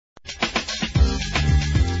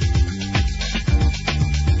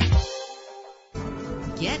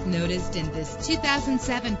noticed in this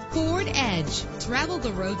 2007 Ford Edge. Travel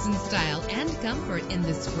the roads in style and comfort in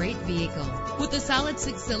this great vehicle. With a solid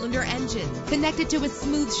 6-cylinder engine connected to a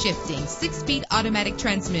smooth shifting 6-speed automatic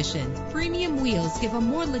transmission. Premium wheels give a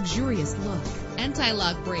more luxurious look.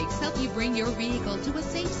 Anti-lock brakes help you bring your vehicle to a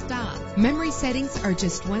safe stop. Memory settings are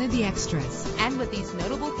just one of the extras. And with these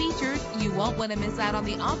notable features, you won't want to miss out on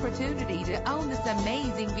the opportunity to own this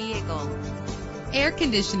amazing vehicle. Air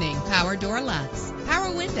conditioning, power door locks,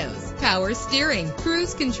 power windows, power steering,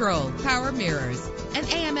 cruise control, power mirrors, an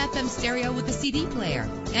AM/FM stereo with a CD player.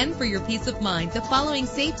 And for your peace of mind, the following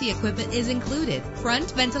safety equipment is included: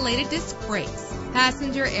 front ventilated disc brakes,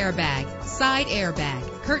 passenger airbag, side airbag,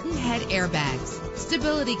 curtain head airbags,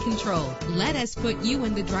 stability control. Let us put you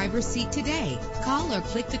in the driver's seat today. Call or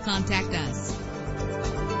click to contact us.